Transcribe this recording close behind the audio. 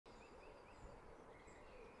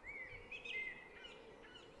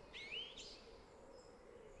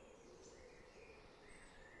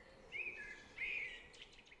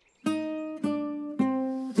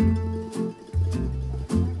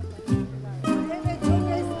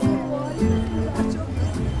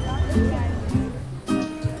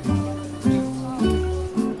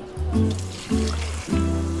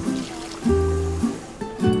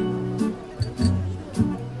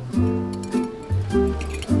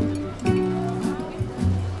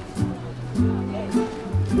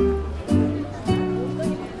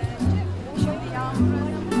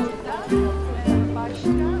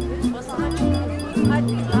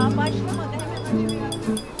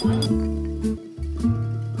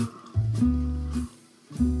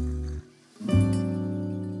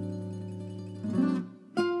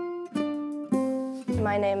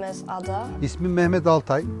name is Ada. İsmim Mehmet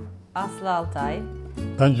Altay. Aslı Altay.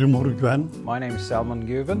 Ben Cumhur Guven. My name is Selman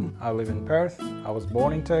Guven. I live in Perth. I was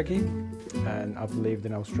born in Turkey and I've lived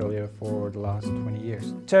in Australia for the last 20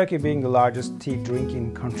 years. Turkey being the largest tea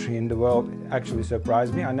drinking country in the world actually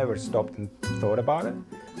surprised me. I never stopped and thought about it.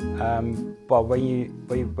 But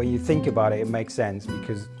when you think about it, it makes sense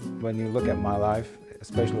because when you look at my life,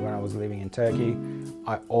 especially when I was living in Turkey,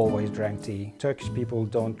 I always drank tea. Turkish people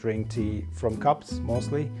don't drink tea from cups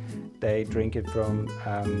mostly. They drink it from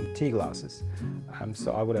tea glasses.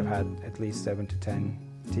 So I would have had at least 7 to 10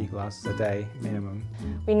 tea glasses a day minimum.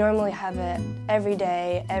 We normally have it every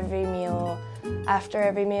day, every meal, after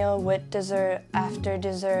every meal, with dessert, after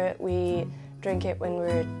dessert. We drink it when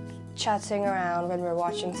we're chatting around, when we're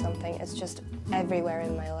watching something. It's just everywhere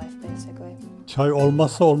in my life basically. Çay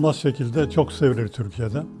olmazsa olmaz şekilde çok sevilir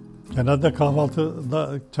Türkiye'de. Genelde kahvaltıda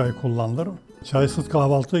çay kullanılır. Çaysız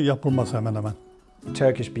kahvaltı yapılmaz hemen hemen.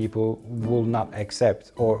 Turkish people will not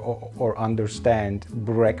accept or understand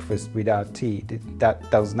breakfast without tea.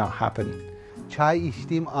 That does not happen. Çay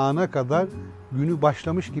içtiğim ana kadar günü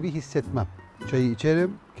başlamış gibi hissetmem. Çayı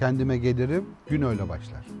içerim, kendime gelirim, gün öyle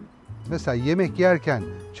başlar. Mesela yemek yerken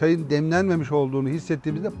çayın demlenmemiş olduğunu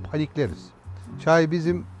hissettiğimizde panikleriz. Çay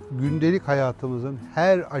bizim gündelik hayatımızın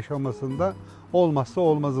her aşamasında olmazsa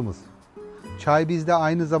olmazımız. Çay bizde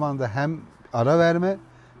aynı zamanda hem ara verme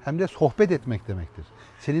hem de sohbet etmek demektir.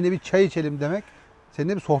 Seninle bir çay içelim demek,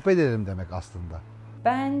 seninle bir sohbet edelim demek aslında.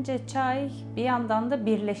 Bence çay bir yandan da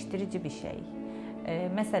birleştirici bir şey.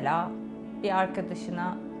 Mesela bir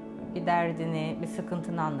arkadaşına bir derdini, bir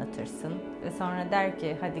sıkıntını anlatırsın ve sonra der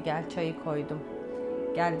ki hadi gel çayı koydum,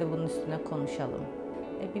 gel de bunun üstüne konuşalım.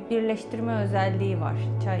 Bir birleştirme özelliği var.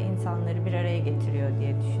 Çay insanları bir araya getiriyor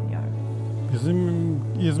diye düşünüyorum. Bizim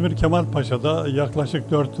İzmir Kemalpaşa'da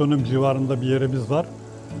yaklaşık 4 dönüm civarında bir yerimiz var.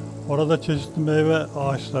 Orada çeşitli meyve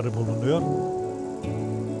ağaçları bulunuyor.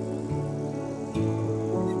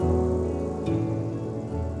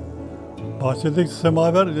 Bahçedeki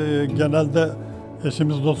semaver genelde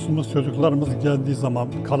eşimiz, dostumuz, çocuklarımız geldiği zaman,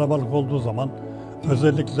 kalabalık olduğu zaman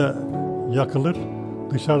özellikle yakılır,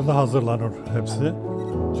 dışarıda hazırlanır hepsi.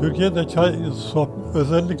 Türkiye'de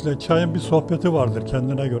özellikle çayın bir sohbeti vardır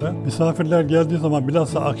kendine göre. Misafirler geldiği zaman,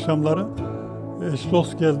 bilhassa akşamları eş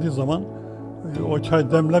dost geldiği zaman o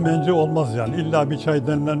çay demlemeyince olmaz yani. İlla bir çay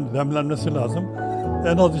demlenmesi lazım.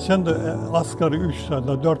 En az içen de asgari 3 ya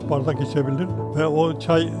da 4 bardak içebilir ve o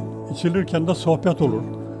çay içilirken de sohbet olur.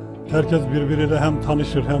 Herkes birbiriyle hem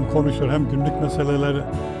tanışır, hem konuşur, hem günlük meseleleri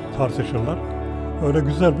tartışırlar. Öyle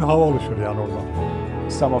güzel bir hava oluşur yani orada.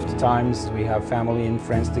 Some of the times we have family and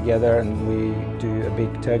friends together and we do a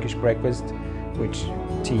big Turkish breakfast, which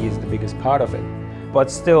tea is the biggest part of it.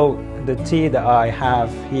 But still, the tea that I have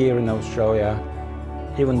here in Australia,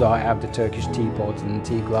 even though I have the Turkish teapot and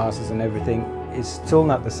tea glasses and everything, is still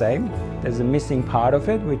not the same. There's a missing part of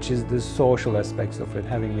it, which is the social aspects of it,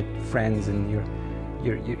 having with friends and your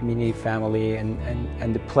immediate family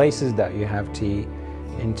and the places that you have tea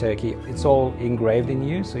in Turkey. It's all engraved in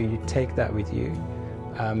you, so you take that with you.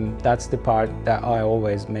 That's the part that I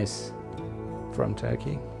always miss from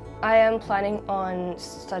Turkey. I am planning on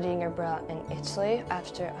studying abroad in Italy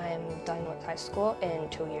after I am done with high school in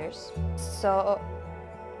 2 years. So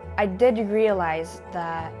I did realize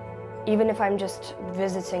that even if I'm just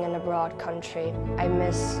visiting an abroad country, I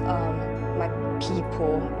miss my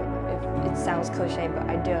people. It sounds cliche, but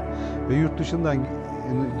I do. Ve yurt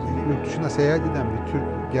dışına seyahat eden bir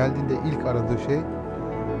Türk geldiğinde ilk aradığı şey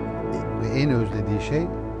ve en özlediği şey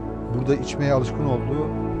burada içmeye alışkın olduğu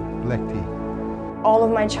black tea. All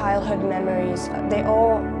of my childhood memories, they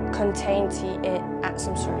all contain tea at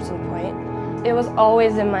some certain point. It was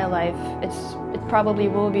always in my life. It probably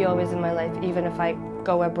will be always in my life, even if I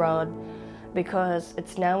go abroad, because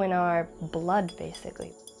it's now in our blood,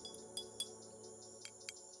 basically.